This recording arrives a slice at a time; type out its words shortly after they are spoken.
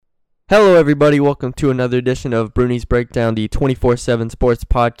Hello, everybody. Welcome to another edition of Bruni's Breakdown, the 24/7 Sports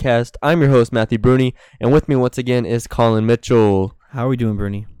Podcast. I'm your host, Matthew Bruni, and with me once again is Colin Mitchell. How are we doing,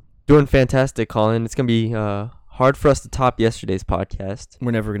 Bruni? Doing fantastic, Colin. It's going to be hard for us to top yesterday's podcast.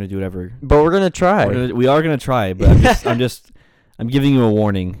 We're never going to do it ever. But we're going to try. We are going to try, but I'm giving you a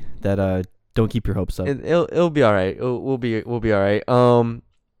warning that don't keep your hopes up. It'll be all right. We'll be all right.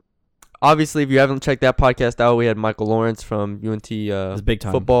 Obviously, if you haven't checked that podcast out, we had Michael Lawrence from UNT big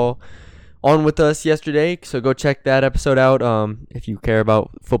time football on with us yesterday. So go check that episode out if you care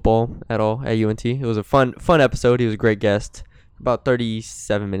about football at all at UNT. It was a fun episode. He was a great guest. About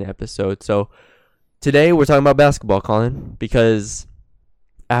 37-minute episode. So today we're talking about basketball, Colin, because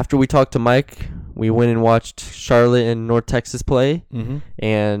after we talked to Mike, we went and watched Charlotte and North Texas play. Mm-hmm.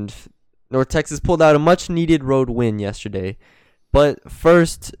 And North Texas pulled out a much-needed road win yesterday. But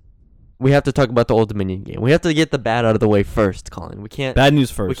first, we have to talk about the Old Dominion game. We have to get the bad out of the way first, Colin. We can't. Bad news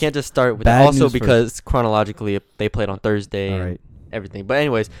first. We can't just start with Bad that. Also news because chronologically they played on Thursday. All and right. everything. But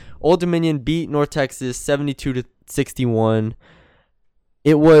anyways, Old Dominion beat North Texas 72-61.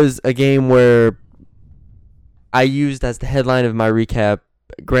 It was a game where I used as the headline of my recap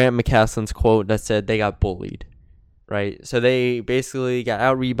Grant McCaslin's quote that said they got bullied. Right? So they basically got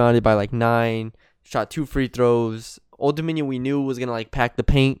out-rebounded by like 9, shot 2 free throws. Old Dominion we knew was going to like pack the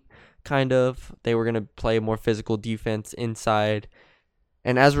paint. Kind of. They were going to play more physical defense inside.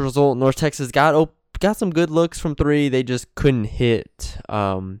 And as a result, North Texas got some good looks from 3. They just couldn't hit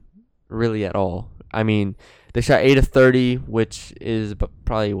really at all. I mean, they shot 8 of 30, which is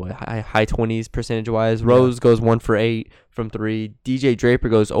probably high 20s percentage-wise. Rose goes 1 for 8 from 3. DJ Draper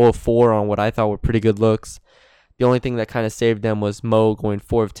goes 0 of 4 on what I thought were pretty good looks. The only thing that kind of saved them was Mo going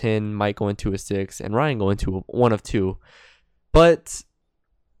 4 of 10, Mike going 2 of 6, and Ryan going 1 of 2. But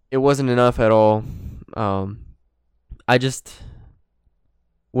it wasn't enough at all. I just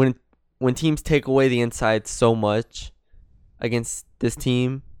when teams take away the inside so much against this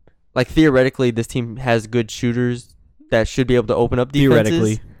team, like theoretically this team has good shooters that should be able to open up defenses.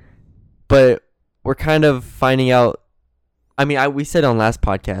 Theoretically. But we're kind of finding out. I mean, we said on last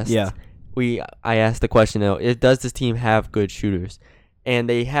podcast. Yeah. I asked the question though, does this team have good shooters? And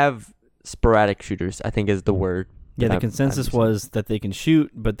they have sporadic shooters, I think is the word. Yeah, the consensus was that they can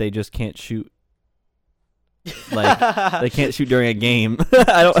shoot, but they just can't shoot. Like they can't shoot during a game.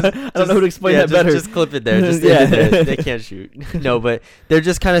 I don't know how to explain that better. Just clip it there. Just end it there. They can't shoot. No, but they're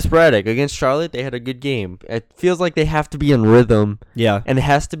just kind of sporadic. Against Charlotte, they had a good game. It feels like they have to be in rhythm. Yeah, and it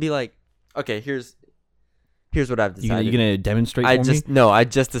has to be like, okay, here's what I've decided. You gonna demonstrate for me? No, I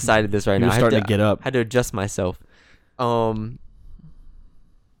just decided this right now. You're starting to get up. I had to adjust myself. I've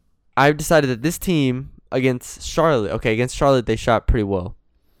decided that this team against Charlotte, they shot pretty well.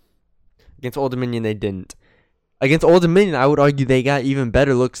 Against Old Dominion, they didn't. Against Old Dominion, I would argue they got even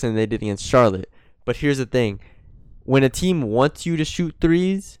better looks than they did against Charlotte. But here's the thing. When a team wants you to shoot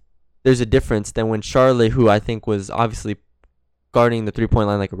threes, there's a difference than when Charlotte, who I think was obviously guarding the three-point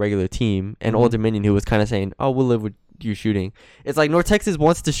line like a regular team, and Old Dominion, who was kind of saying, oh, we'll live with you shooting. It's like North Texas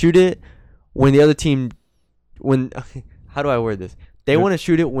wants to shoot it when the other team, how do I word this? They want to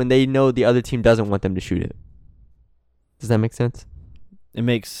shoot it when they know the other team doesn't want them to shoot it. Does that make sense? It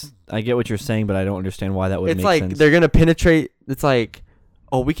makes. I get what you're saying, but I don't understand why that would make sense. It's like they're gonna penetrate. It's like,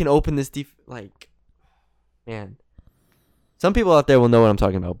 oh, we can open this like, man. Some people out there will know what I'm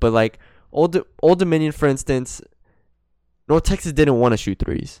talking about. But like Old Dominion, for instance, North Texas didn't want to shoot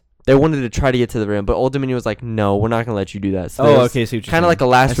threes. They wanted to try to get to the rim, but Old Dominion was like, no, we're not gonna let you do that. So okay, so kind of like a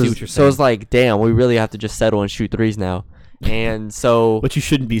last resort. So it's like, damn, we really have to just settle and shoot threes now. And so, what you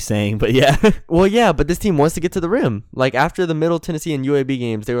shouldn't be saying, but yeah. Well, yeah, but this team wants to get to the rim. Like after the Middle Tennessee and UAB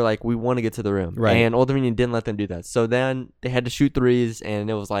games, they were like, we want to get to the rim, right? And Old Dominion didn't let them do that. So then they had to shoot threes, and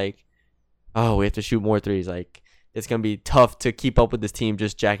it was like, oh, we have to shoot more threes. Like it's gonna be tough to keep up with this team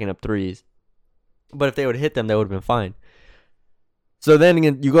just jacking up threes. But if they would hit them, they would have been fine. So then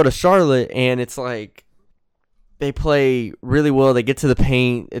again, you go to Charlotte, and it's like they play really well. They get to the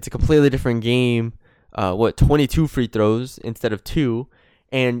paint. It's a completely different game. 22 free throws instead of 2,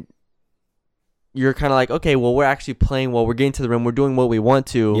 and you're kind of like, okay, well, we're actually playing well. We're getting to the rim. We're doing what we want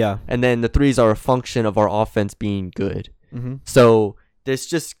to. Yeah. And then the threes are a function of our offense being good. Mm-hmm. So there's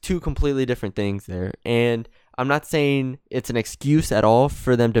just two completely different things there. And I'm not saying it's an excuse at all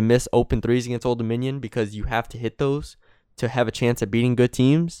for them to miss open threes against Old Dominion, because you have to hit those to have a chance at beating good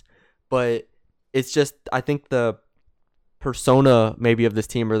teams. But it's just, I think the persona maybe of this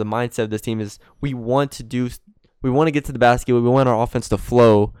team, or the mindset of this team, is we want to get to the basket. We want our offense to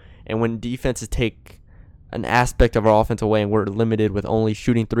flow. And when defenses take an aspect of our offense away and we're limited with only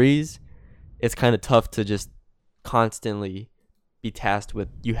shooting threes, it's kind of tough to just constantly be tasked with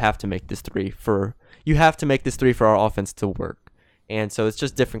you have to make this three for our offense to work. And so it's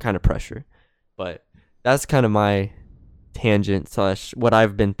just different kind of pressure. But that's kind of my tangent / what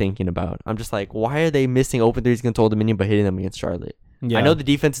I've been thinking about. I'm just like, why are they missing open threes against Old Dominion but hitting them against Charlotte? Yeah. I know the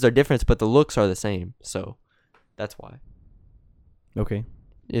defenses are different, but the looks are the same. So that's why. Okay.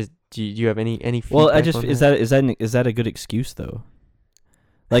 Do you have any feedback? Well, I just on is that a good excuse though?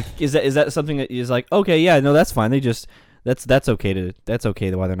 Like, is that something that is like, okay, yeah, no, that's fine. They just that's okay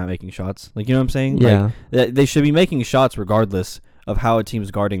why they're not making shots. Like, you know what I'm saying? Yeah. Like, they should be making shots regardless of how a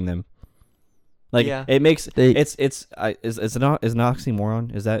team's guarding them. Like, it makes is an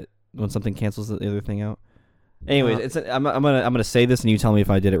oxymoron? Is that when something cancels the other thing out? Anyways, I'm gonna say this and you tell me if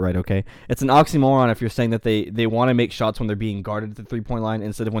I did it right, okay? It's an oxymoron if you're saying that they want to make shots when they're being guarded at the 3-point line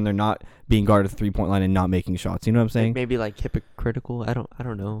instead of when they're not being guarded at the 3-point line and not making shots. You know what I'm saying? Maybe like hypocritical. I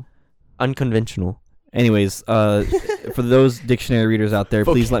don't know. Unconventional. Anyways, for those dictionary readers out there,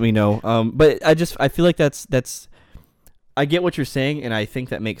 please let me know. But I feel like that's I get what you're saying and I think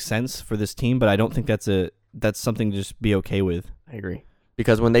that makes sense for this team, but I don't think that's something to just be okay with. I agree.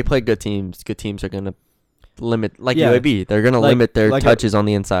 Because when they play good teams are gonna limit, like UAB, they're gonna limit their touches on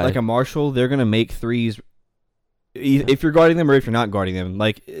the inside. Like a Marshall, they're gonna make threes if you're guarding them or if you're not guarding them.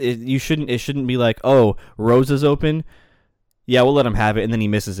 Like it shouldn't be like, oh, Rose is open, yeah, we'll let him have it, and then he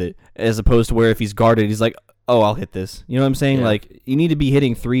misses it. As opposed to where if he's guarded, he's like, oh, I'll hit this. You know what I'm saying? Yeah. Like, you need to be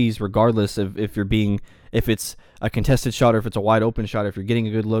hitting threes regardless of if it's a contested shot or if it's a wide open shot, if you're getting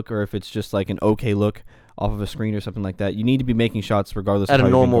a good look or if it's just like an okay look off of a screen or something like that. You need to be making shots regardless at of a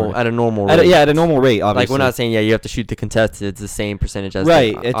normal rate. At a normal rate, obviously. Like, we're not saying you have to shoot the contested. It's the same percentage as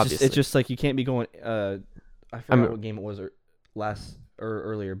right. It's just like you can't be going. I forgot what game it was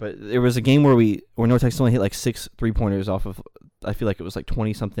earlier, but there was a game where North Texas only hit like 6 3-pointers off of. I feel like it was like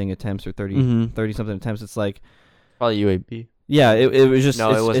 20 something attempts or 30 something attempts. It's like probably UAB. Yeah, it was just it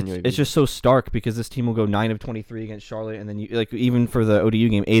wasn't UAB. It's just so stark because this team will go 9 of 23 against Charlotte, and then you like even for the ODU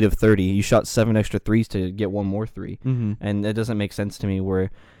game 8 of 30, you shot 7 extra threes to get one more 3, and it doesn't make sense to me.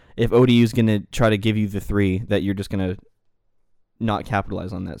 Where if ODU is gonna try to give you the 3, that you're just gonna not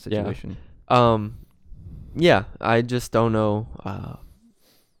capitalize on that situation. Yeah, I just don't know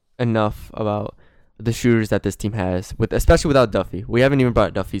enough about the shooters that this team has, especially without Duffy. We haven't even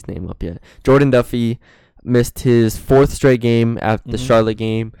brought Duffy's name up yet. Jordan Duffy missed his 4th straight game at the Charlotte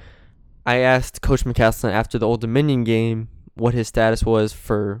game. I asked Coach McCaslin after the Old Dominion game what his status was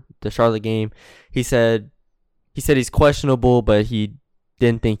for the Charlotte game. He said he's questionable, but he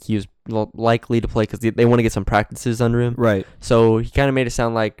didn't think he was likely to play because they want to get some practices under him. Right. So he kind of made it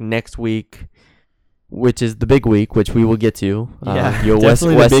sound like next week, which is the big week, which we will get to. Yeah,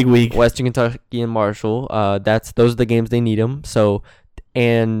 definitely the big week. Western Kentucky and Marshall. Those are the games they need him. So,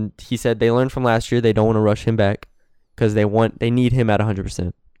 and he said they learned from last year. They don't want to rush him back because they need him at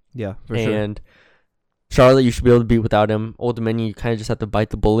 100%. Yeah, for sure. And Charlotte, you should be able to beat without him. Old Dominion, you kind of just have to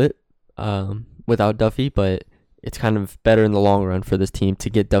bite the bullet without Duffy, but it's kind of better in the long run for this team to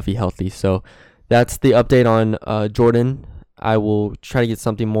get Duffy healthy. So that's the update on Jordan. I will try to get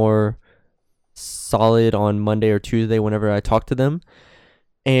something more solid on Monday or Tuesday whenever I talk to them.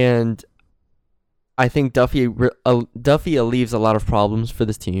 And I think Duffy alleviates a lot of problems for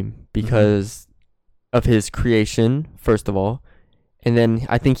this team because of his creation, first of all. And then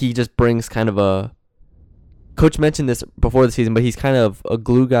I think he just brings kind of a... Coach mentioned this before the season, but he's kind of a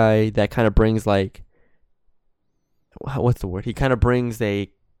glue guy that kind of brings like... What's the word? He kind of brings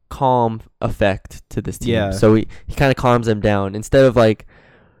a calm effect to this team. Yeah. So he kind of calms them down. Instead of like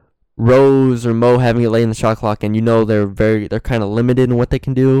Rose or Mo having it late in the shot clock and they're kind of limited in what they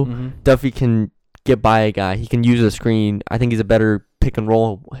can do. Duffy can get by a guy. He can use a screen. I think he's a better pick and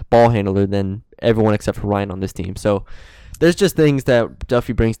roll ball handler than everyone except for Ryan on this team. So there's just things that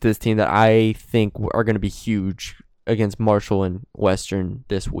Duffy brings to this team that I think are going to be huge against Marshall and Western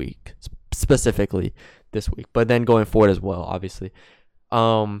this week, specifically this week, but then going forward as well, obviously.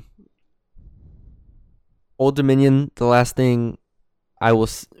 Old Dominion, the last thing I will,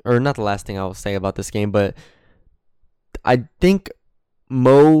 or not the last thing I will say about this game, but I think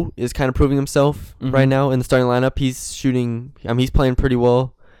Mo is kind of proving himself right now in the starting lineup. He's shooting, he's playing pretty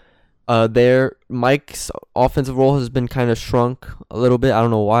well. Mike's offensive role has been kind of shrunk a little bit. I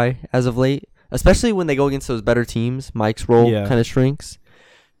don't know why as of late, especially when they go against those better teams. Mike's role kind of shrinks.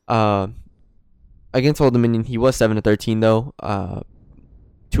 Against Old Dominion, he was 7 of 13 though,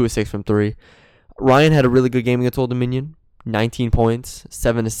 2 of 6 from 3. Ryan had a really good game against Old Dominion, 19 points,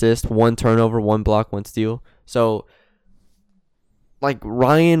 7 assists, 1 turnover, 1 block, 1 steal. So, like,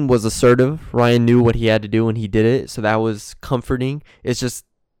 Ryan was assertive. Ryan knew what he had to do and he did it, so that was comforting. It's just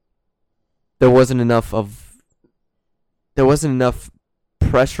there wasn't enough of there wasn't enough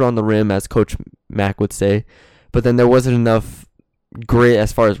pressure on the rim, as Coach Mack would say, but then there wasn't enough grit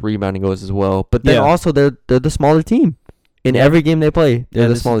as far as rebounding goes as well. But then also they're the smaller team. In every game they play, they're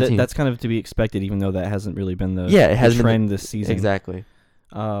the smaller team. That's kind of to be expected, even though that hasn't really been the it hasn't trend been this season. Exactly.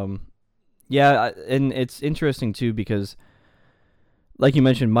 And it's interesting too because, like you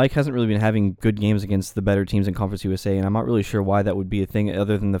mentioned, Mike hasn't really been having good games against the better teams in Conference USA, and I'm not really sure why that would be a thing,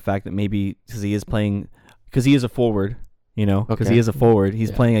 other than the fact that maybe because he is a forward, because he is a forward,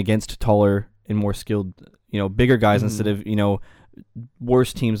 he's playing against taller and more skilled, bigger guys instead of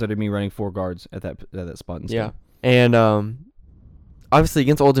worse teams that are me running 4 guards at that spot instead. Yeah. And obviously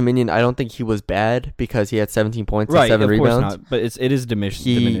against Old Dominion, I don't think he was bad because he had 17 points and 7 rebounds. Right, of course not. But it is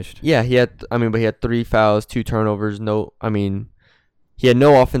diminished. Yeah, he had 3 fouls, 2 turnovers. He had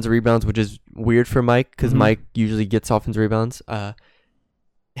no offensive rebounds, which is weird for Mike because Mike usually gets offensive rebounds.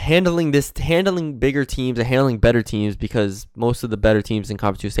 Handling bigger teams and handling better teams, because most of the better teams in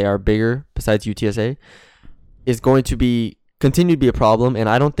Conference USA are bigger besides UTSA, is going to continue to be a problem. And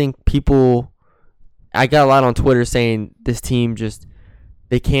I don't think people. I got a lot on Twitter saying this team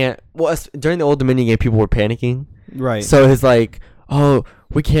they can't. Well, during the Old Dominion game, people were panicking. Right. So it's like, oh,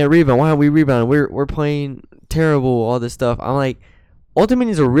 we can't rebound. Why aren't we rebounding? We're playing terrible. All this stuff. I'm like, Old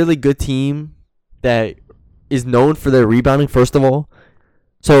Dominion is a really good team that is known for their rebounding. First of all,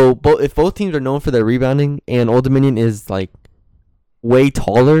 so if both teams are known for their rebounding and Old Dominion is like way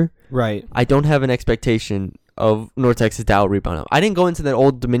taller, right? I don't have an expectation of North Texas to out rebound them. I didn't go into that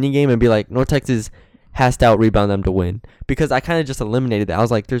Old Dominion game and be like, North Texas has to out rebound them to win, because I kind of just eliminated that. I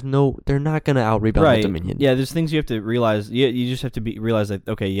was like, they're not gonna out rebound Old Dominion. Yeah, there's things you have to realize. Yeah, you just have to realize that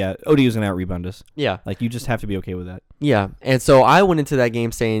ODU is gonna out rebound us. Yeah, like you just have to be okay with that. Yeah, and so I went into that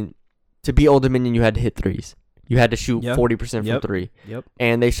game saying, to beat Old Dominion, you had to hit threes. You had to shoot 40% from 3. Yep.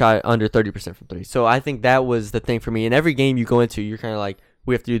 And they shot under 30% from 3. So I think that was the thing for me. In every game you go into, you're kind of like,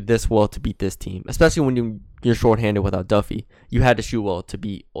 we have to do this well to beat this team, especially when you're shorthanded without Duffy. You had to shoot well to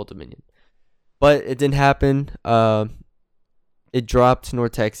beat Old Dominion. But it didn't happen. It dropped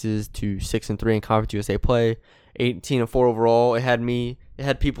North Texas to 6-3 in Conference USA play, 18-4 overall. It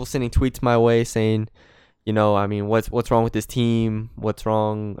had people sending tweets my way saying, what's wrong with this team? What's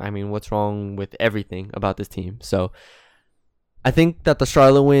wrong with everything about this team? So I think that the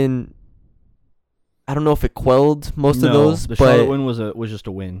Charlotte win, I don't know if it quelled most of those. The Charlotte win was just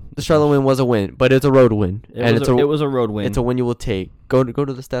a win. The Charlotte win was a win, but it's a road win. It was a road win. It's a win you will take. Go to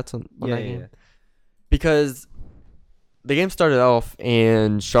the stats on that game. Yeah. Because the game started off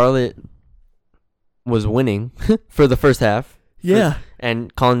and Charlotte was winning for the first half. Yeah.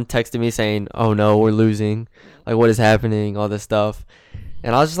 And Colin texted me saying, "Oh no, we're losing. Like, what is happening? All this stuff."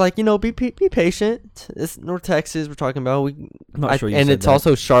 And I was just like, be patient. It's North Texas we're talking about. I'm not sure you and said it's that.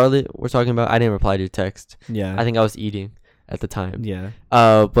 also Charlotte we're talking about. I didn't reply to your text. Yeah. I think I was eating at the time. Yeah.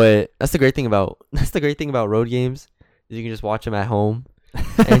 But that's the great thing about road games is you can just watch them at home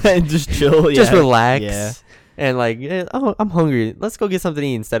and just chill. Just relax. Yeah. And like, I'm hungry. Let's go get something to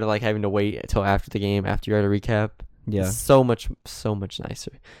eat instead of like having to wait until after the game after you're at a recap. Yeah. It's so much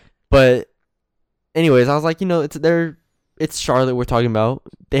nicer. But anyways, I was like, it's Charlotte we're talking about.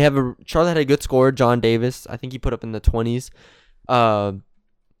 Charlotte had a good scorer, John Davis. I think he put up in the 20s. How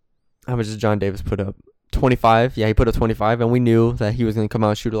much did John Davis put up? 25. Yeah, he put up 25, and we knew that he was going to come out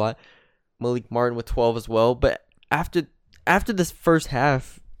and shoot a lot. Malik Martin with 12 as well. But after this first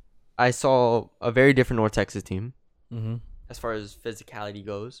half, I saw a very different North Texas team as far as physicality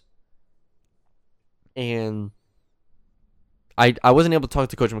goes. And I wasn't able to talk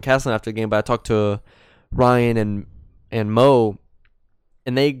to Coach McCaslin after the game, but I talked to Ryan and Mo,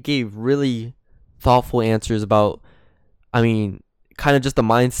 and they gave really thoughtful answers about, kind of just the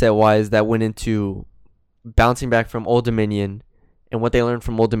mindset-wise that went into bouncing back from Old Dominion and what they learned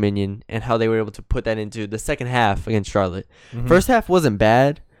from Old Dominion and how they were able to put that into the second half against Charlotte. First half wasn't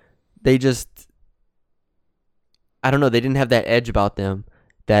bad. They just, I don't know, they didn't have that edge about them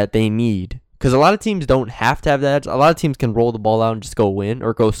that they need. Because a lot of teams don't have to have that edge. A lot of teams can roll the ball out and just go win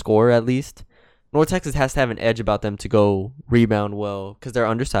or go score at least. North Texas has to have an edge about them to go rebound well because they're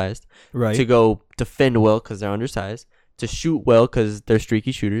undersized. Right. To go defend well because they're undersized. To shoot well because they're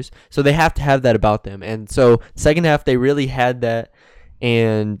streaky shooters. So they have to have that about them. And so second half, they really had that.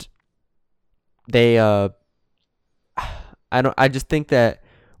 And they, I just think that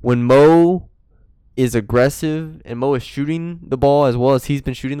when Mo is aggressive and Mo is shooting the ball as well as he's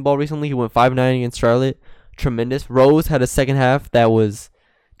been shooting the ball recently, he went 5-9 against Charlotte. Tremendous. Rose had a second half that was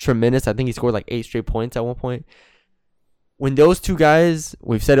tremendous. I think he scored like 8 straight points at one point. When those two guys,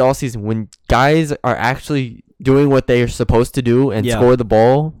 we've said it all season, when guys are actually doing what they are supposed to do and Yeah. score the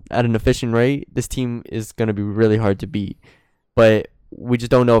ball at an efficient rate, this team is going to be really hard to beat. But we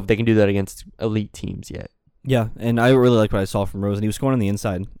just don't know if they can do that against elite teams yet. Yeah, and I really liked what I saw from Rose, and he was scoring on the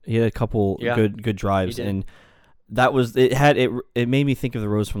inside. He had a couple Yeah. good drives, He did. and that was it made me think of the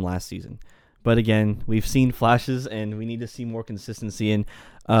Rose from last season. But again, we've seen flashes, and we need to see more consistency. And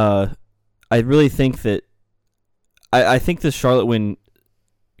I really think that I think this Charlotte win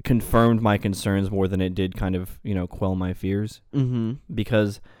confirmed my concerns more than it did kind of quell my fears, Mm-hmm.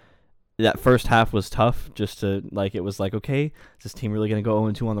 because that first half was tough. Just to it was like, okay, is this team really gonna go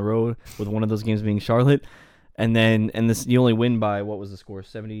 0-2 on the road with one of those games being Charlotte? And this you only win by, what was the score?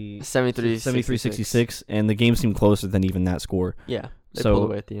 73-66, and the game seemed closer than even that score. Yeah. They So- pulled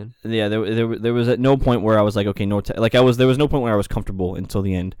away at the end. Yeah, there was at no point where I was like, okay, there was no point where I was comfortable until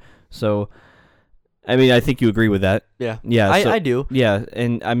the end. So, I mean, I think you agree with that. Yeah. Yeah, I do. yeah,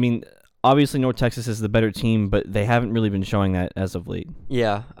 and I mean, obviously North Texas is the better team, but they haven't really been showing that as of late.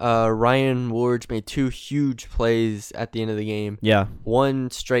 Yeah. Ryan Ward made 2 huge plays at the end of the game. Yeah, One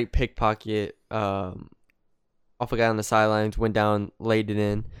straight pickpocket off a guy on the sidelines, went down, laid it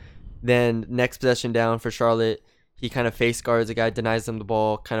in. Then next possession down for Charlotte, he kind of face guards a guy, denies them the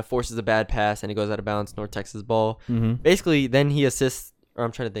ball, kind of forces a bad pass, and it goes out of bounds, North Texas ball. mm-hmm. Basically, then he assists, or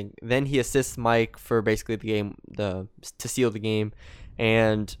I'm trying to think, then he assists Mike for basically the game, to seal the game.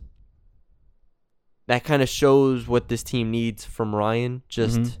 And that kind of shows what this team needs from Ryan.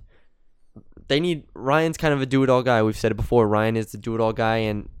 Just Ryan's kind of a do-it-all guy. We've said it before. Ryan is the do-it-all guy,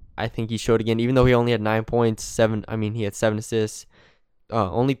 and I think he showed again. Even though he only had 9 points, he had 7 assists,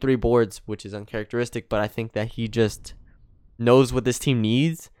 only 3 boards, which is uncharacteristic. But I think that he just knows what this team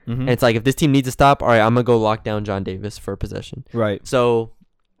needs, Mm-hmm. and it's like, if this team needs to stop, all right, I'm gonna go lock down John Davis for a possession. Right. So,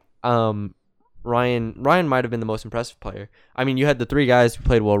 Ryan might have been the most impressive player. I mean, you had the 3 guys who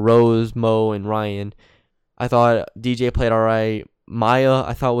played well: Rose, Mo, and Ryan. I thought DJ played all right. Maya,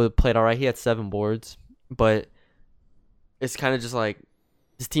 I thought played all right. He had 7 boards, but it's kind of just like,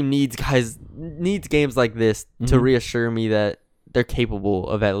 this team needs games like this to Mhm. reassure me that they're capable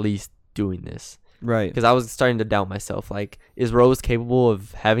of at least doing this. Right. Because I was starting to doubt myself. Like, is Rose capable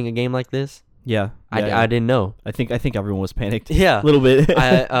of having a game like this? Yeah. I didn't know. I think everyone was panicked Yeah. a little bit.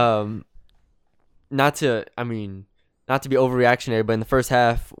 Not to be overreactionary, but in the first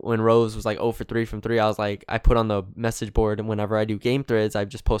half, when Rose was like 0 for 3 from 3, I was like, I put on the message board, and whenever I do game threads, I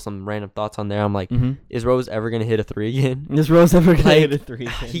just post some random thoughts on there. I'm like, mm-hmm. is Rose ever gonna hit a 3 again? Is Rose ever gonna Like, hit a 3?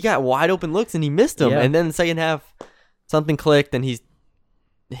 He got wide open looks and he missed them, Yeah. and then the second half, something clicked and he's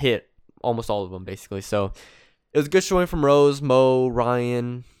hit almost all of them basically. So it was a good showing from Rose, Mo,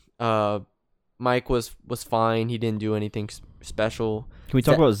 Ryan. Mike was fine. He didn't do anything special. Can we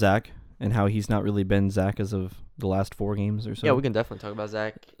talk about Zach and how he's not really been Zach as of the last 4 games or so? Yeah, we can definitely talk about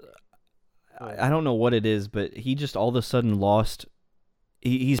Zach. I don't know what it is, but he just all of a sudden lost.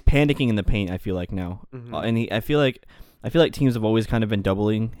 He's panicking in the paint, I feel like now, Mhm. and I feel like teams have always kind of been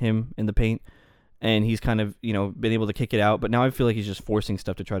doubling him in the paint, and he's kind of been able to kick it out. But now I feel like he's just forcing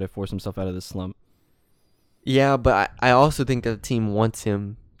stuff to try to force himself out of this slump. Yeah, but I also think that the team wants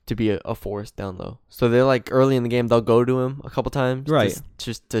him to be a force down low. So they're like, early in the game, they'll go to him a couple times, Right.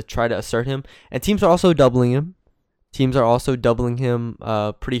 just to try to assert him. And teams are also doubling him. Teams are also doubling him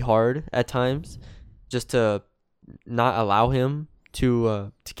pretty hard at times, just to not allow him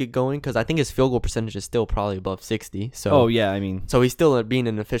to get going, because I think his field goal percentage is still probably above 60. So Oh yeah, I mean, so he's still being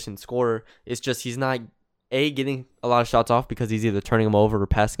an efficient scorer. It's just he's not getting a lot of shots off because he's either turning them over or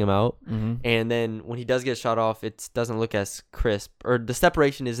passing them out. mm-hmm. And then when he does get a shot off, it doesn't look as crisp, or the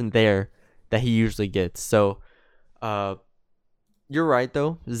separation isn't there that he usually gets. So, you're right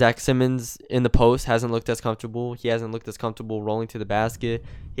though. Zach Simmons in the post hasn't looked as comfortable. He hasn't looked as comfortable rolling to the basket.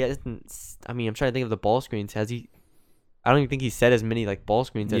 He hasn't. I mean, I'm trying to think of the ball screens. Has he? I don't even think he's set as many like ball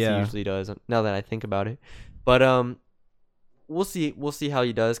screens as he Yeah. usually does. Now that I think about it, but we'll see. We'll see how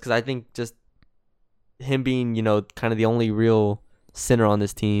he does, because I think just him being kind of the only real center on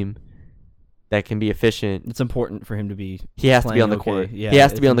this team that can be efficient, It's important for him to be. he has to be playing on the okay. court. Yeah, he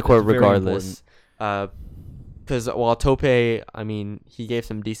has to be it's- on the court it's very regardless. Because while Tope, I mean, he gave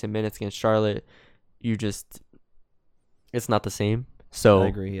some decent minutes against Charlotte, it's not the same. So I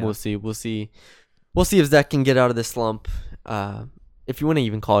agree, yeah. we'll see. We'll see if Zach can get out of this slump. If you want to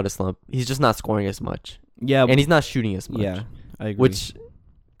even call it a slump, he's just not scoring as much, Yeah, and he's not shooting as much. yeah, I agree. Which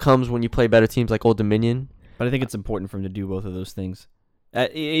comes when you play better teams like Old Dominion. But I think it's important for him to do both of those things,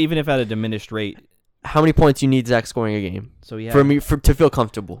 even if at a diminished rate. How many points you need Zach scoring a game So yeah, for me to feel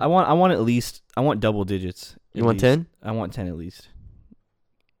comfortable? I want at least double digits. You at want least. 10? I want 10 at least.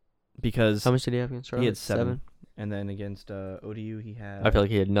 Because How much did he have against Charlotte? he had 7. And then against ODU, he had I feel like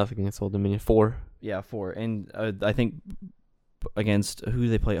he had nothing against Old Dominion. 4. 4. And I think against who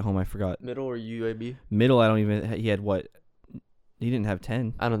did they play at home? I forgot. Middle or UAB? Middle, I don't even. He had what? He didn't have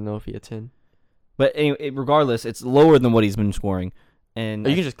 10. I don't know if he had 10. But anyway, regardless, it's lower than what he's been scoring. And Oh,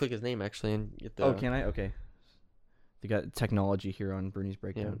 you can just click his name actually and get the. oh, can I? Okay. They got technology here on Bernie's Yeah.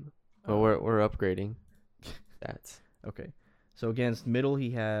 breakdown. But we're upgrading. That's Okay. So against Middle,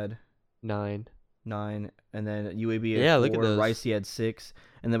 he had 9. 9, and then UAB had Yeah, 4, look at those. Rice he had 6,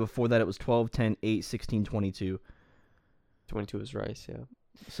 and then before that it was 12, 10, 8, 16, 22. 22 is Rice. Yeah.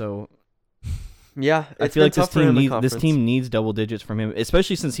 So Yeah, I it's feel been like tough for him in this conference. team needs double digits from him,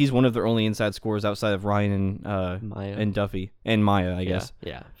 especially since he's one of their only inside scorers outside of Ryan Maya and Duffy and Maya, I guess.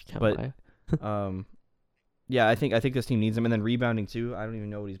 Yeah. if you count But- Maya. Yeah, I think this team needs him, and then rebounding too. I don't even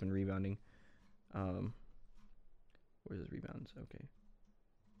know what he's been rebounding. Where's his rebounds? Okay.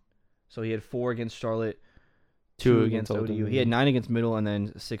 So he had 4 against Charlotte, 2 against Old ODU. He Dominion. had 9 against Middle, and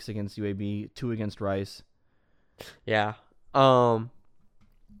then 6 against UAB, 2 against Rice. Yeah. Yeah,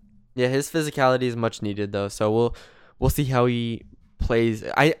 his physicality is much needed though. So we'll see how he plays.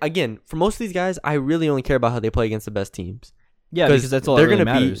 For most of these guys, I really only care about how they play against the best teams. Yeah, because that's all they're that really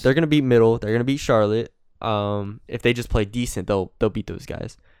gonna matters. they're gonna beat Middle. They're gonna beat Charlotte. If they just play decent, they'll beat those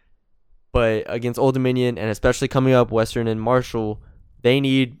guys. But against Old Dominion and especially coming up Western and Marshall, they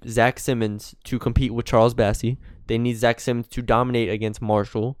need Zach Simmons to compete with Charles Bassey. They need Zach Simmons to dominate against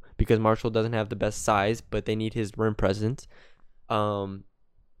Marshall because Marshall doesn't have the best size, but they need his rim presence.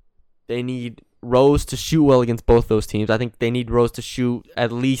 They need Rose to shoot well against both those teams. I think they need Rose to shoot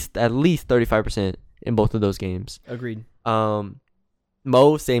at least 35% in both of those games. Agreed.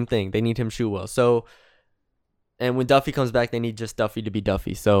 Mo, same thing. They need him to shoot well. So, and when Duffy comes back, they need just Duffy to be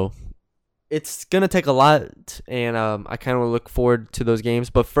Duffy. So, it's gonna take a lot, and I kind of look forward to those games.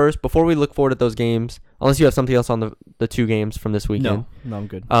 But first, before we look forward to those games, unless you have something else on the 2 games from this weekend, No, I'm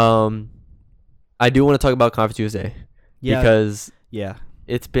good. I do want to talk about Conference USA because yeah,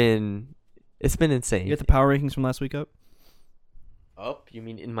 it's been insane. you got the power rankings from last week up. Up? You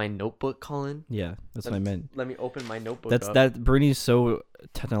mean in my notebook, Colin? Yeah, that's what I meant. Let me open my notebook. That's up. that. Bernie's so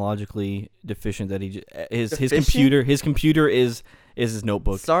technologically deficient that his Deficient? computer is his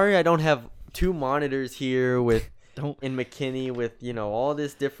notebook. Sorry, I don't have 2 monitors here with Don't in McKinney with all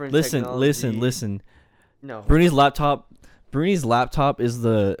this different. listen. technology. No. Bernie's laptop is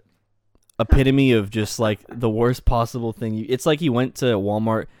the epitome of just like the worst possible thing. It's like he went to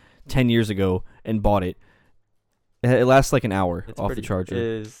Walmart 10 years ago and bought it. It lasts like an hour It's off pretty, the charger.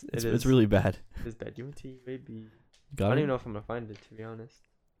 It's really bad. It's bad. You went to UAB. I Got don't it? even know if I'm gonna find it, to be honest.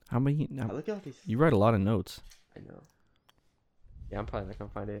 How many? I look at all these. You write a lot of notes. I know. Yeah, I'm probably not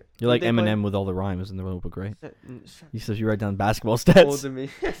gonna find it. You're like Who'd they play? Eminem with all the rhymes in the notebook, right? Shut You said you write down basketball Old stats.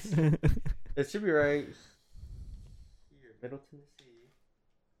 Dominion. It should be right here, Middle Tennessee.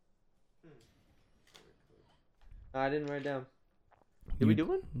 I didn't write it down. Did we do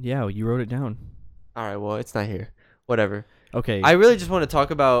one? Yeah, you wrote it down. All right. Well, it's not here. Whatever. Okay. I really just want to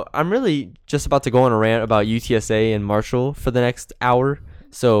talk about. I'm really just about to go on a rant about UTSA and Marshall for the next hour.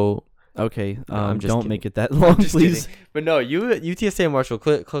 So Okay. No, I'm just don't kidding. make it that long, just please. kidding. But no, UTSA and Marshall.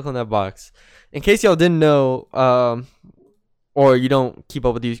 Click on that box. In case y'all didn't know, or you don't keep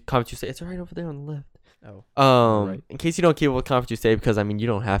up with the Conference USA, it's right over there on the left. Oh. Right. In case you don't keep up with Conference USA, because I mean you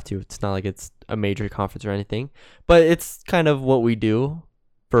don't have to. It's not like it's a major conference or anything, but it's kind of what we do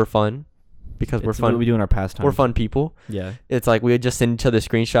for fun, because we're It's fun. what we do in our pastime. We're fun people. Yeah. It's like we would just send each other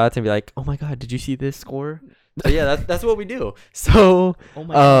screenshots and be like, "Oh my god, did you see this score?" So yeah, that's what we do. So Oh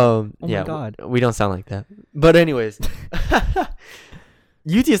my god. Oh my yeah, God. we don't sound like that. But anyways,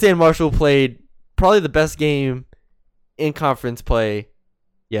 UTSA and Marshall played probably the best game in conference play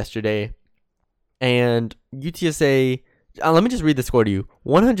yesterday, and UTSA. Let me just read the score to you: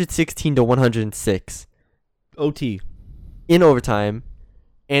 116-106 OT. in overtime,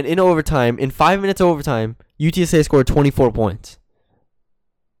 and in overtime, in 5 minutes of overtime, UTSA scored 24 points.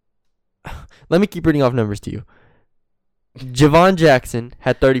 Let me keep reading off numbers to you. Javon Jackson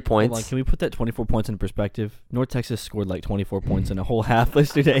had 30 Hold on, points. can we put that 24 points in perspective? North Texas scored like 24 points in a whole half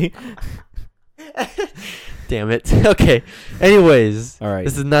yesterday. Damn it. Okay. Anyways, All right.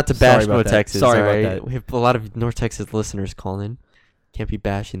 this is not to Sorry bash about North that. Texas. Sorry all about right? that. We have a lot of North Texas listeners calling. Can't be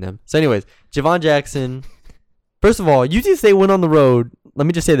bashing them. So, anyways, Javon Jackson. First of all, UTSA went on the road. Let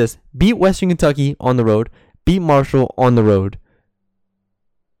me just say this: beat Western Kentucky on the road. Beat Marshall on the road.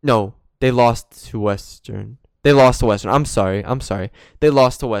 No, they lost to Western. They lost to Western. I'm sorry. They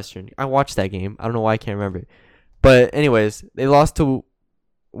lost to Western. I watched that game. I don't know why I can't remember it. But anyways, they lost to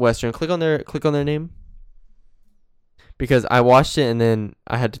Western. Click on their name. Because I watched it and then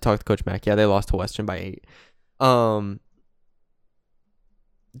I had to talk to Coach Mack. Yeah, they lost to Western by 8. Javon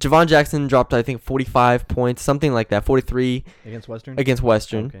Jackson dropped, I think, 45 points, something like that, 43 Against Western? against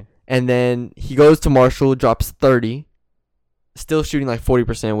Western. Okay. And then he goes to Marshall, drops 30, still shooting like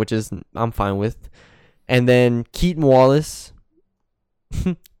 40%, which is I'm fine with. And then Keaton Wallace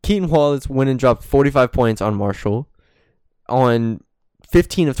went and dropped 45 points on Marshall on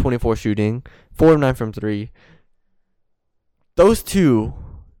 15 of 24 shooting, 4 of 9 from 3. Those two,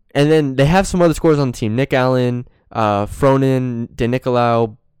 and then they have some other scorers on the team. Nick Allen, Fronin,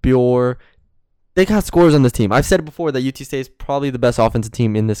 DeNicolau, Bjor. They got scorers on this team. I've said it before that UTSA is probably the best offensive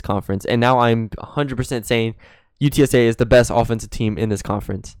team in this conference, and now I'm 100% saying UTSA is the best offensive team in this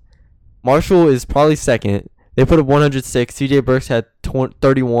conference. Marshall is probably second. They put up 106. CJ Burks had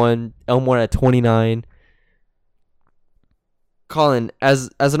 31. Elmore had 29. Colin, as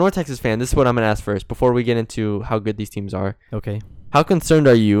a North Texas fan, this is what I'm going to ask first before we get into how good these teams are. Okay. How concerned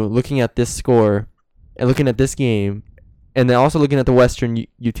are you looking at this score and looking at this game and then also looking at the Western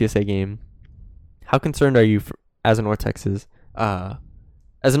UTSA game? How concerned are you as a North Texas?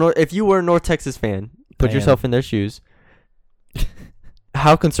 If you were a North Texas fan, put yourself in their shoes.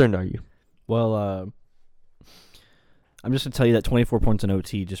 How concerned are you? Well, I'm just gonna tell you that 24 points in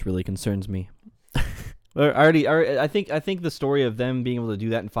OT just really concerns me. I think the story of them being able to do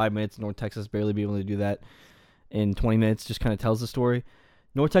that in 5 minutes, North Texas barely being able to do that in 20 minutes, just kind of tells the story.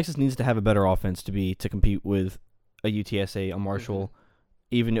 North Texas needs to have a better offense to compete with a UTSA, a Marshall,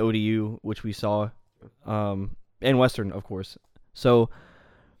 even ODU, which we saw, and Western, of course. So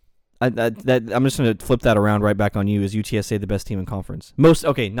I'm just going to flip that around right back on you. Is UTSA the best team in conference? Not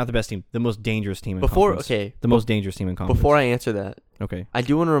the best team, the most dangerous team in conference. The most dangerous team in conference. Before I answer that, okay, I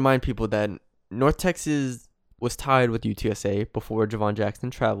do want to remind people that North Texas was tied with UTSA before Javon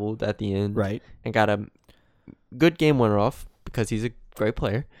Jackson traveled at the end, right, and got a good game winner off because he's a great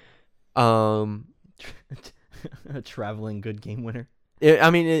player. A traveling good game winner.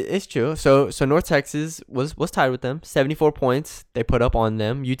 It's true. So North Texas was tied with them. 74 points they put up on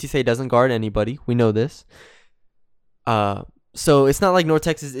them. UTSA doesn't guard anybody. We know this. So it's not like North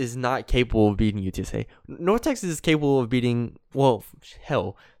Texas is not capable of beating UTSA. North Texas is capable of beating,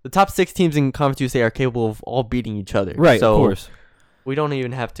 the top 6 teams in Conference USA are capable of all beating each other. Right, so of course. We don't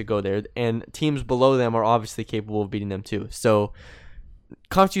even have to go there. And teams below them are obviously capable of beating them too. So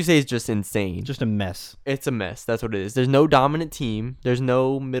Conference USA is just insane. Just a mess. It's a mess. That's what it is. There's no dominant team. There's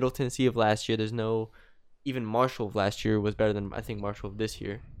no Middle Tennessee of last year. There's no, even Marshall of last year was better than I think Marshall of this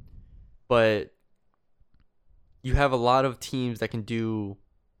year. But you have a lot of teams that can do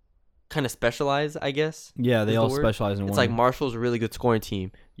kind of specialize, I guess. Yeah, they all specialize in one. It's like Marshall's a really good scoring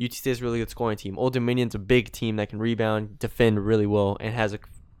team. UTSA is a really good scoring team. Old Dominion's a big team that can rebound, defend really well, and has a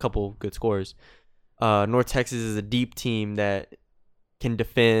couple good scores. North Texas is a deep team that can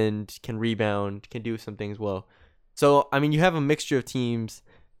defend, can rebound, can do some things well. So, you have a mixture of teams,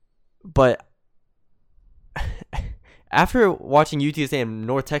 but after watching UTSA and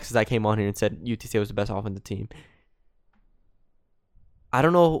North Texas, I came on here and said UTSA was the best offensive team. I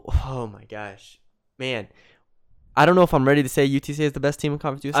don't know. Oh, my gosh. Man. I don't know if I'm ready to say UTSA is the best team in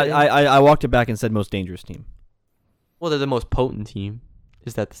Conference USA. I walked it back and said most dangerous team. Well, they're the most potent team.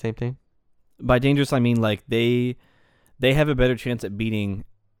 Is that the same thing? By dangerous, I mean like they have a better chance at beating.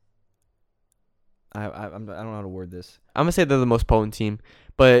 I don't know how to word this. I'm gonna say they're the most potent team,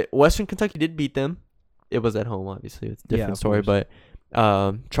 but Western Kentucky did beat them. It was at home, obviously. It's a different story, course.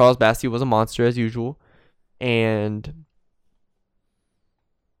 But Charles Bassey was a monster as usual, and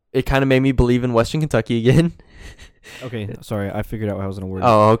it kind of made me believe in Western Kentucky again. Okay, sorry, I figured out how I was gonna word it.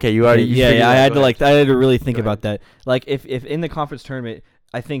 Oh, okay, you already. I had to really think about that. Like if in the conference tournament,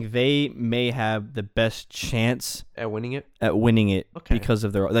 I think they may have the best chance at winning it. Okay. Because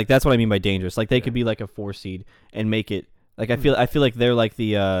of their that's what I mean by dangerous. Like they could be like a 4 seed and make it. Like I feel like they're like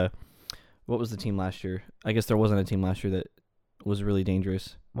the what was the team last year? I guess there wasn't a team last year that was really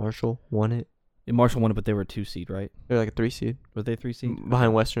dangerous. Marshall won it. Marshall won it, but they were a 2 seed, right? They're like a 3 seed. Were they 3 seed?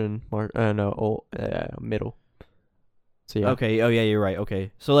 Behind Western, middle. So yeah. Okay. Oh yeah, you're right.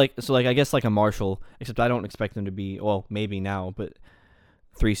 Okay. So like I guess like a Marshall, except I don't expect them to be maybe now, but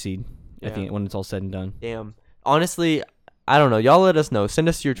 3 seed. Yeah. I think when it's all said and done. Damn. Honestly, I don't know. Y'all let us know. Send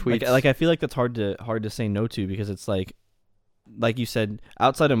us your tweets. Like I feel like that's hard to say no to because it's like you said,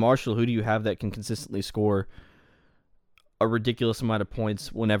 outside of Marshall, who do you have that can consistently score a ridiculous amount of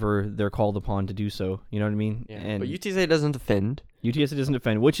points whenever they're called upon to do so? You know what I mean? Yeah. And but UTSA doesn't defend. UTSA doesn't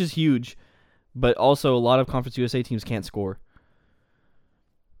defend, which is huge. But also, a lot of Conference USA teams can't score.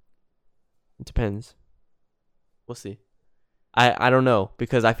 It depends. We'll see. I don't know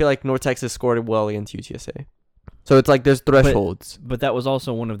because I feel like North Texas scored well against UTSA. So it's like there's thresholds. But that was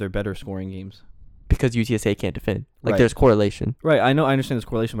also one of their better scoring games. because UTSA can't defend. Like Right. there's correlation. Right. I know. I understand this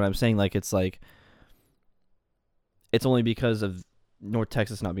correlation, but I'm saying it's only because of North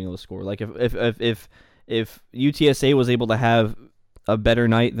Texas not being able to score. Like if UTSA was able to have a better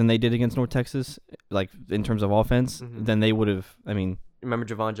night than they did against North Texas, like in terms of offense, Mhm. then they would have. I mean, Remember,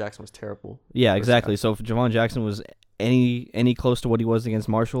 Javon Jackson was terrible. yeah, Versus exactly. guys. So if Javon Jackson was any close to what he was against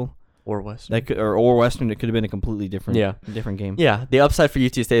Marshall, Or Western. that could or Western, it could have been a completely different different game. Yeah, the upside for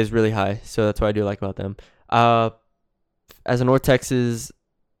UTSA is really high, so that's what I do like about them. As a North Texas,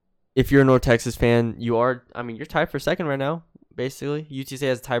 if you're a North Texas fan, you're tied for second right now, basically. UTSA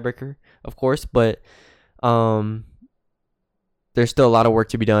has a tiebreaker, of course, but there's still a lot of work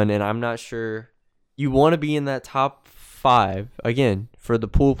to be done, and I'm not sure you want to be in that top 5 again for the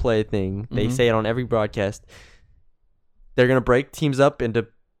pool play thing. They Mhm. say it on every broadcast. They're gonna break teams up into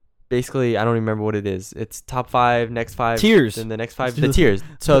basically, I don't remember what it is. It's top 5, next 5 Tiers. and the next 5 the tiers.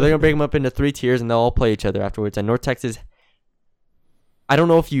 So they're gonna break them up into 3 tiers, and they'll all play each other afterwards. And North Texas, I don't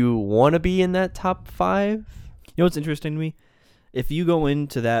know if you want to be in that top 5. You know what's interesting to me? If you go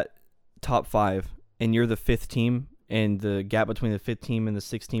into that top 5 and you're the 5th team, and the gap between the 5th team and the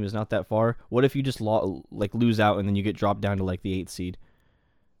 6th team is not that far, what if you just lose out and then you get dropped down to like the 8th seed?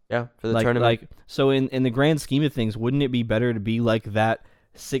 Yeah, for the tournament. So in the grand scheme of things, wouldn't it be better to be like that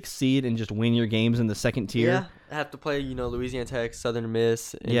 6th seed and just win your games in the second tier? Yeah, have to play, Louisiana Tech, Southern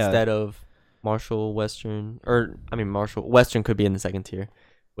Miss Yeah. instead of Marshall, Western, Western could be in the second tier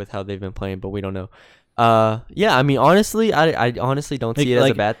with how they've been playing, but we don't know. Honestly, I honestly don't see it as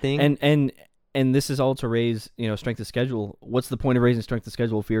a bad thing. And this is all to raise, strength of schedule. What's the point of raising strength of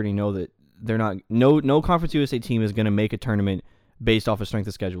schedule if we already know that they're not? No Conference USA team is going to make a tournament based off of strength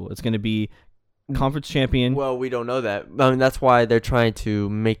of schedule. It's going to be conference champion. Well, we don't know that. That's why they're trying to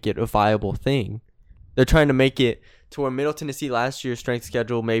make it a viable thing. They're trying to make it to where Middle Tennessee last year's strength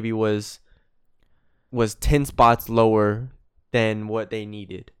schedule maybe was 10 spots lower than what they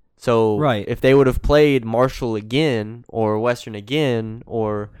needed. So Right. if they would have played Marshall again or Western again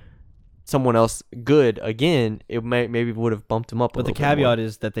or someone else good again, it maybe would have bumped them up. But the caveat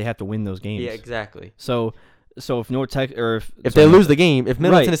is that they have to win those games. Yeah, exactly. So if North Tech or if they lose the game, if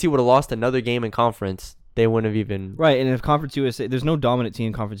Middle Right. Tennessee would have lost another game in conference, they wouldn't have even right, and if Conference USA, there's no dominant team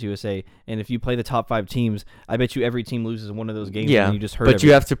in Conference USA, and if you play the top 5 teams, I bet you every team loses one of those games. Yeah, and you just hurt. but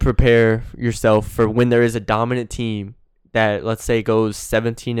you have to prepare yourself for when there is a dominant team that, let's say, goes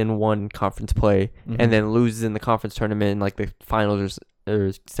 17-1 conference play and then loses in the conference tournament, like the finals or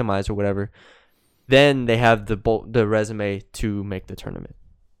semis or whatever. Then they have the resume to make the tournament.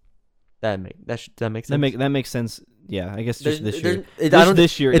 That makes sense. that makes sense. Yeah, I guess just this year.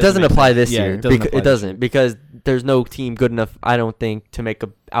 This year, it doesn't apply this year. It doesn't because there's no team good enough, I don't think, to make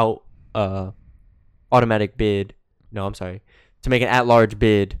automatic bid. No, I'm sorry, to make an at-large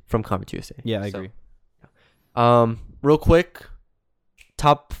bid from Conference USA. Yeah, I agree. Real quick,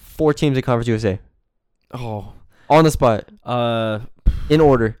 top 4 teams in Conference USA Oh, on the spot, in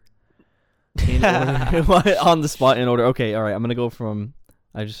order. on the spot in order. Okay, all right. I'm gonna go from.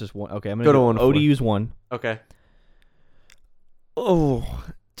 I just one. Okay, I'm gonna Go to 1 to 4. ODU's 1. Okay. Oh,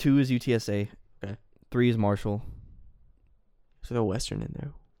 2 is UTSA. Okay. 3 is Marshall. So throw Western in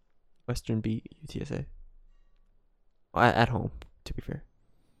there. Western beat UTSA. At home, to be fair.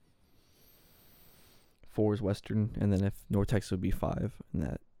 4 is Western, and then if North Texas would be 5,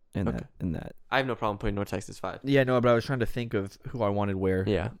 and Okay. that. I have no problem putting North Texas 5. Yeah, no, but I was trying to think of who I wanted where.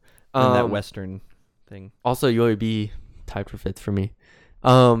 Yeah. And that Western thing. Also, UAB tied for 5th for me.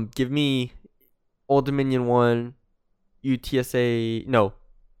 Give me Old Dominion 1, UTSA. No.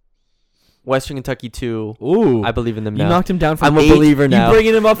 Western Kentucky 2. Ooh, I believe in them you now. knocked him down from I'm 8. a believer now. You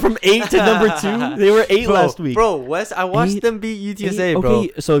bringing him up from 8 to number 2? They were 8 last week. Bro, I watched 8, them beat UTSA, 8,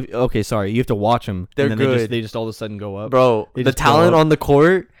 bro. Okay, sorry. You have to watch them. They're and then good. They just all of a sudden go up. Bro, They the just go talent up. on the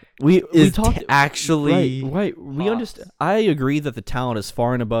court We is talked actually right. We tops. understand. I agree that the talent is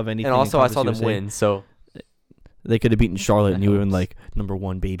far and above anything. And also, in I saw them Conference USA. win, so. They could have beaten Charlotte, and you would have been helps. like number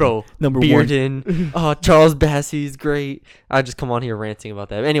 1, baby. Bro, number 1. Bearden, Charles Bassey's great. I just come on here ranting about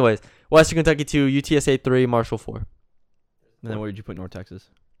that. Anyways, Western Kentucky 2, UTSA 3, Marshall 4. And then where did you put North Texas?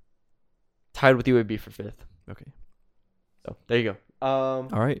 Tied with UAB for 5th. Okay. So there you go. All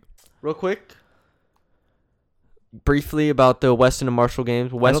right. Real quick, briefly about the Western and Marshall games.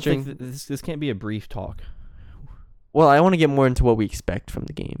 I don't Western. think this can't be a brief talk. Well, I want to get more into what we expect from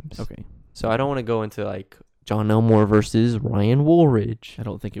the games. Okay. So I don't want to go into like John Elmore versus Ryan Woolridge. I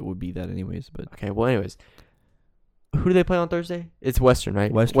don't think it would be that anyways, but Okay. Well, anyways, who do they play on Thursday? It's Western,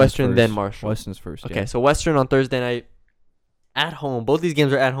 right? Western's Western, first. then Marshall. Western's first. Okay, Yeah. so Western on Thursday night at home. Both these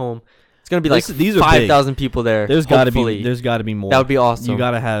games are at home. It's gonna be like These are big. 5,000 people there. There's got to hopefully. be more. That would be awesome. You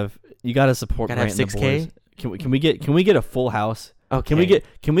got to have You gotta support Gotta have Grant and the 6K? boys. Can we get a full house? Okay.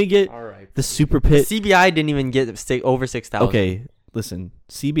 Can we get All right. the Super Pit? CBI didn't even get over 6,000. Okay, listen.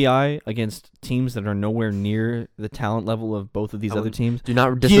 CBI against teams that are nowhere near the talent level of both of these other teams. Do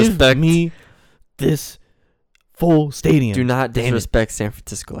not disrespect Give me this full stadium. Do not Damn it. disrespect San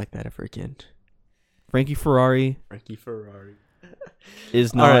Francisco like that ever again. Frankie Ferrari Frankie Ferrari.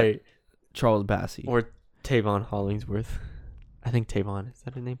 is All not right. Charles Bassey. Or Tavon Hollingsworth. I think Tavon. Is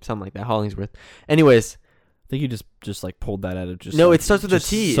that his name? Something like that. Hollingsworth. Anyways. I think you just like pulled that out of just. No, like, it starts with a just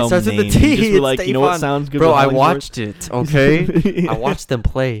T. It some starts with a name. T. You just were It's like, you know what Tavon. sounds good? Bro, with I Hollingsworth? watched it. Okay. I watched them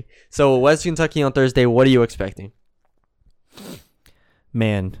play. So West Kentucky on Thursday. What are you expecting?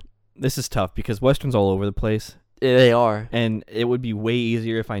 Man, this is tough because Western's all over the place, They are. and it would be way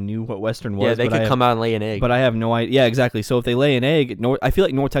easier if I knew what Western was. Yeah, they but could come out and lay an egg. But I have no idea. Yeah, exactly. So if they lay an egg, I feel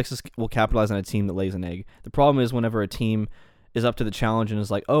like North Texas will capitalize on a team that lays an egg. The problem is whenever a team is up to the challenge and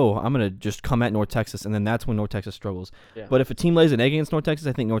is like, oh, I'm going to just come at North Texas, and then that's when North Texas struggles. Yeah. But if a team lays an egg against North Texas,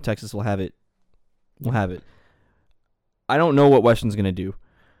 I think North Texas will have it. Will have it. I don't know what Western's going to do.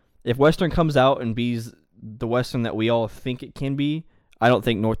 If Western comes out and be's the Western that we all think it can be, I don't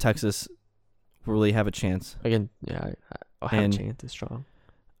think North Texas will really have a chance. Again, yeah, I'll have And- a chance. It's strong.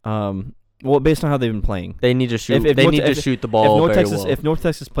 Well, based on how they've been playing. They need to shoot. If they North- need to if- shoot the ball very well. If North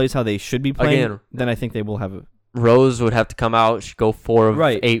Texas plays how they should be playing, Again, then I think they will have a. Rose would have to come out, go 4 of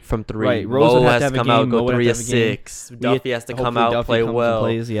Right. 8 from 3. Right. Rose would Mo have has to have a come out, game. Mo go would have 3 to of have a game. 6. Duffy has to come Hopefully out, Duffy play comes and well.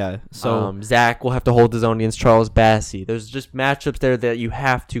 plays, yeah. So Zach will have to hold his own against Charles Bassey. There's just matchups there that you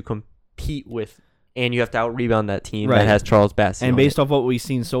have to compete with, and you have to out rebound that team Right. that has Charles Bassey. and on based it. off what we've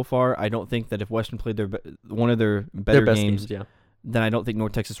seen so far, I don't think that if Western played one of their Their better best games, yeah. then I don't think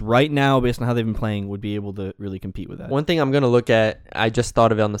North Texas right now, based on how they've been playing, would be able to really compete with that. One thing I'm gonna look at, I just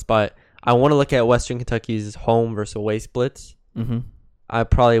thought of it on the spot. I want to look at Western Kentucky's home versus away splits. Mm-hmm. I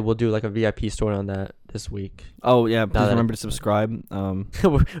probably will do like a VIP story on that this week. Oh yeah, please that- remember to subscribe.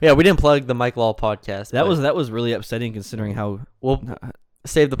 Yeah, we didn't plug the Mike Law podcast. That but was really upsetting considering how we'll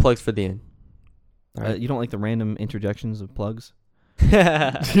save the plugs for the end. you don't like the random interjections of plugs.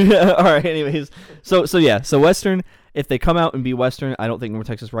 Yeah. All right. Anyways, so Western, if they come out and beat Western, I don't think North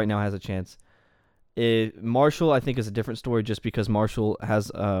Texas right now has a chance. Marshall, I think, is a different story just because Marshall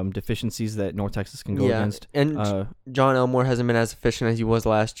has deficiencies that North Texas can go against. And John Elmore hasn't been as efficient as he was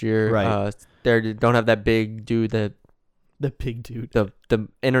last year. Right. They don't have that big dude, the big dude. the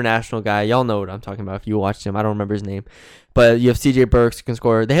international guy. Y'all know what I'm talking about if you watched him. I don't remember his name. But you have CJ Burks who can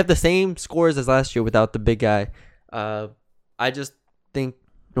score. They have the same scores as last year without the big guy. I just think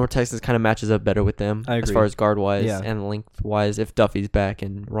North Texas kind of matches up better with them I as agree. far as guard-wise Yeah. and length-wise if Duffy's back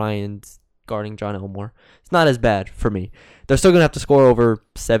and Ryan's guarding John Elmore. It's not as bad for me. They're still going to have to score over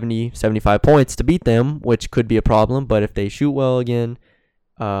 70, 75 points to beat them, which could be a problem. But if they shoot well again,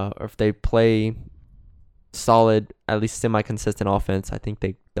 or if they play solid, at least semi-consistent offense, I think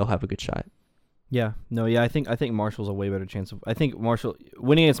they'll have a good shot. Yeah. No. Yeah. I think Marshall's a way better chance. I think Marshall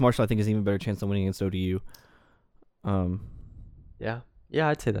winning against Marshall, I think, is an even better chance than winning against ODU. Yeah,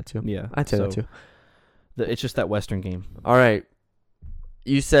 I'd say that too. Yeah. I'd say that too. It's just that Western game. All right.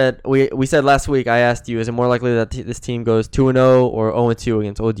 You said we said last week. I asked you, is it more likely that this team goes 2-0 or 0-2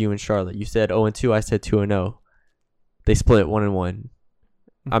 against ODU and Charlotte? You said 0-2. I said 2-0. They split 1-1.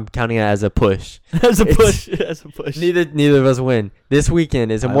 I'm counting it as a push. As a It's- push. As a push. Neither of us win this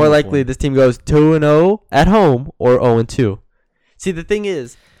weekend. Is it I more almost likely won. this team goes 2-0 at home or 0-2? See, the thing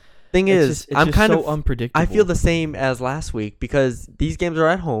is, It's I'm just kind so of unpredictable. I feel the same as last week because these games are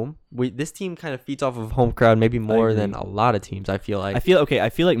at home. This team kind of feeds off of home crowd maybe more agree. than a lot of teams. I feel like. I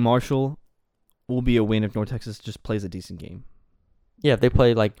feel like Marshall will be a win if North Texas just plays a decent game. Yeah, if they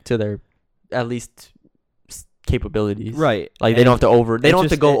play like to their at least capabilities. Right. Like they don't have to over. They it's don't have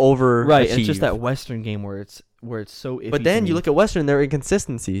to just- go over. Right. It's just that Western game where it's so iffy. But then to you me. look at Western, their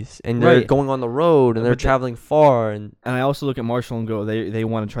inconsistencies, and they're Right. going on the road, and they're But the- traveling far, and And I also look at Marshall and go, they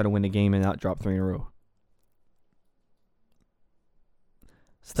want to try to win a game and not drop 3 in a row.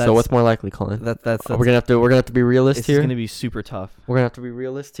 so what's more likely, Colin? That's we're gonna have to be realist it's here. going to be super tough. We're gonna have to be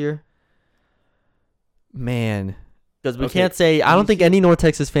realist here Man. because we Okay, can't say. I you don't think see- any North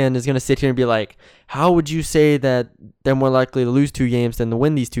Texas fan is gonna sit here and be like, "How would you say that they're more likely to lose 2 games than to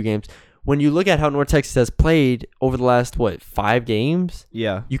win these 2 games?" When you look at how North Texas has played over the last 5 games,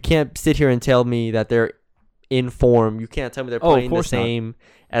 Yeah. you can't sit here and tell me that they're in form. You can't tell me they're Oh, of playing the course not. same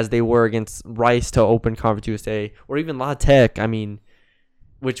as they were against Rice to open Conference USA or even La Tech. I mean,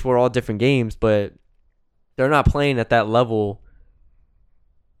 which were all different games, but they're not playing at that level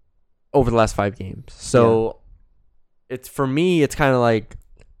over the last 5 games. So it's for me, it's kind of like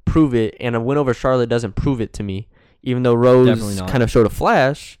prove it, and a win over Charlotte doesn't prove it to me. Even though Definitely Rose not. kind of showed a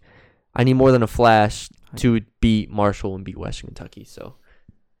flash, I need more than a flash to beat Marshall and beat Western Kentucky. So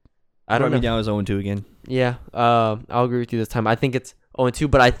I don't know. Down as 0-2 again. Yeah, I'll agree with you this time. I think it's 0-2,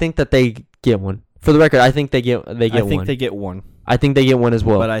 but I think that they get one. For the record, I think they get one. I think they get one. I think they get one as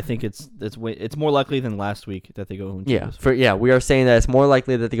well. But I think it's more likely than last week that they go 0-2. Yeah, we are saying that it's more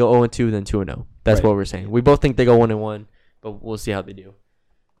likely that they go 0-2 than 2-0. That's Right. what we're saying. We both think they go 1-1, but we'll see how they do.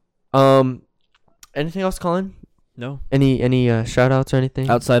 Anything else, Colin? No. Any shout outs or anything?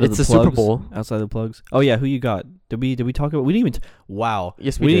 Outside of it's the the plugs. Super Bowl. Outside of the plugs. Oh yeah, who you got? Did we talk about? We didn't even. Wow.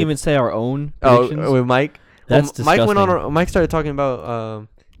 Yes, we we didn't did. even say our own predictions. Oh, with Mike. That's Mike went disgusting. on. Mike started talking about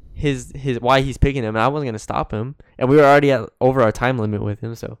his why he's picking him, and I wasn't gonna stop him. And we were already over our time limit with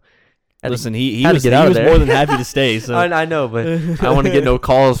him, so. Listen, he had to was get out of was there. more than happy to stay. So I know, but I want to get no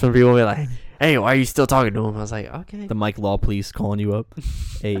calls from people be like, "Hey, why are you still talking to him?" I was like, "Okay." the Mike Law police calling you up.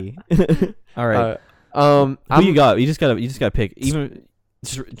 Hey. All right. Who you got? You just gotta pick. Even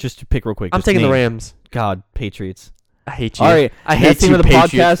just to pick real quick. I'm just taking the name. Rams. God, Patriots. I hate you. All right, I next hate team you, of the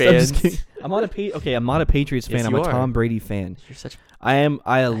Patriot podcast. I'm just fans. kidding. I'm not a Patriots fan. Yes, I'm you a are. Tom Brady fan. You're such. I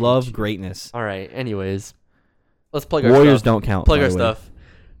hate love you. greatness. All right. Anyways, let's plug our Warriors stuff. don't count. Plug by our the way. stuff.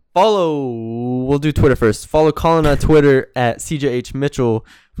 We'll do Twitter first. Follow Colin on Twitter at CJH Mitchell.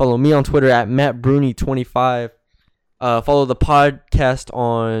 Follow me on Twitter at MattBrooney25. Follow the podcast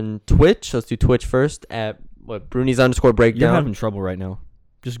on Twitch. Let's do Twitch first at Brunies _ breakdown. You're having trouble right now.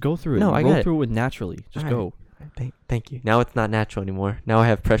 Just go through it. No, I Roll got it. through it with naturally. Just All go. Thank you. Now it's not natural anymore. Now I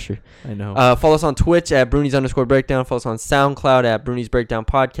have pressure. I know. Follow us on Twitch at Brunies _ breakdown. Follow us on SoundCloud at Brunies Breakdown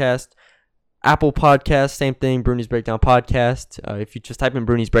Podcast. Apple Podcast, same thing, Brunies Breakdown Podcast. If you just type in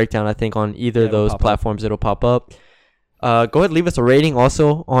Brunies Breakdown, I think on either of it'll those pop up. platforms it'll pop up. Go ahead and leave us a rating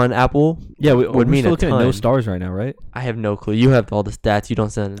also on Apple. Yeah, would we're mean still a looking at no ton. stars right now, right? I have no clue. You have all the stats. You don't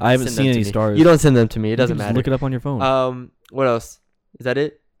send. I haven't send seen them to any me. stars. You don't send them to me. It doesn't You can just matter. Look it up on your phone. What else? Is that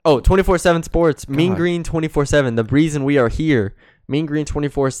it? Oh, 24/7 Sports. Mean God. Green 24/7. The reason we are here. Mean Green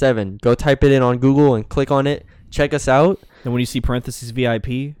 24/7. Go type it in on Google and click on it. Check us out. And when you see parentheses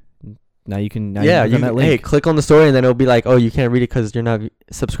VIP, now you can. Now Yeah, you can click on that hey, link. click on the story and then it'll be like, oh, you can't read it because you're not a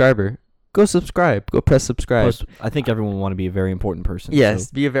subscriber. Go subscribe. Go press subscribe. Plus, I think everyone will want to be a very important person. Yes,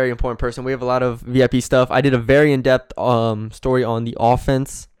 so- be a very important person. We have a lot of VIP stuff. I did a very in-depth story on the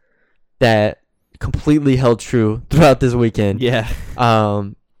offense that completely held true throughout this weekend. Yeah.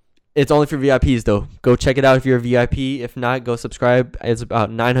 It's only for VIPs though. Go check it out if you're a VIP. If not, go subscribe. It's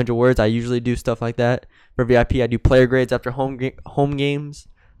about 900 words. I usually do stuff like that for VIP. I do player grades after home games.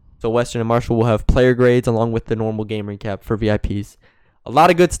 So Western and Marshall will have player grades along with the normal game recap for VIPs. A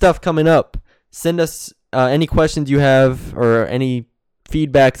lot of good stuff coming up. Send us any questions you have or any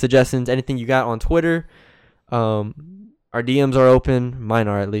feedback, suggestions, anything you got on Twitter. Our DMs are open. Mine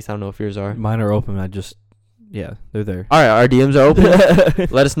are, at least. I don't know if yours are. Mine are open. Yeah, they're there. All right, our DMs are open.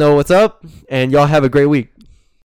 Let us know what's up, and y'all have a great week.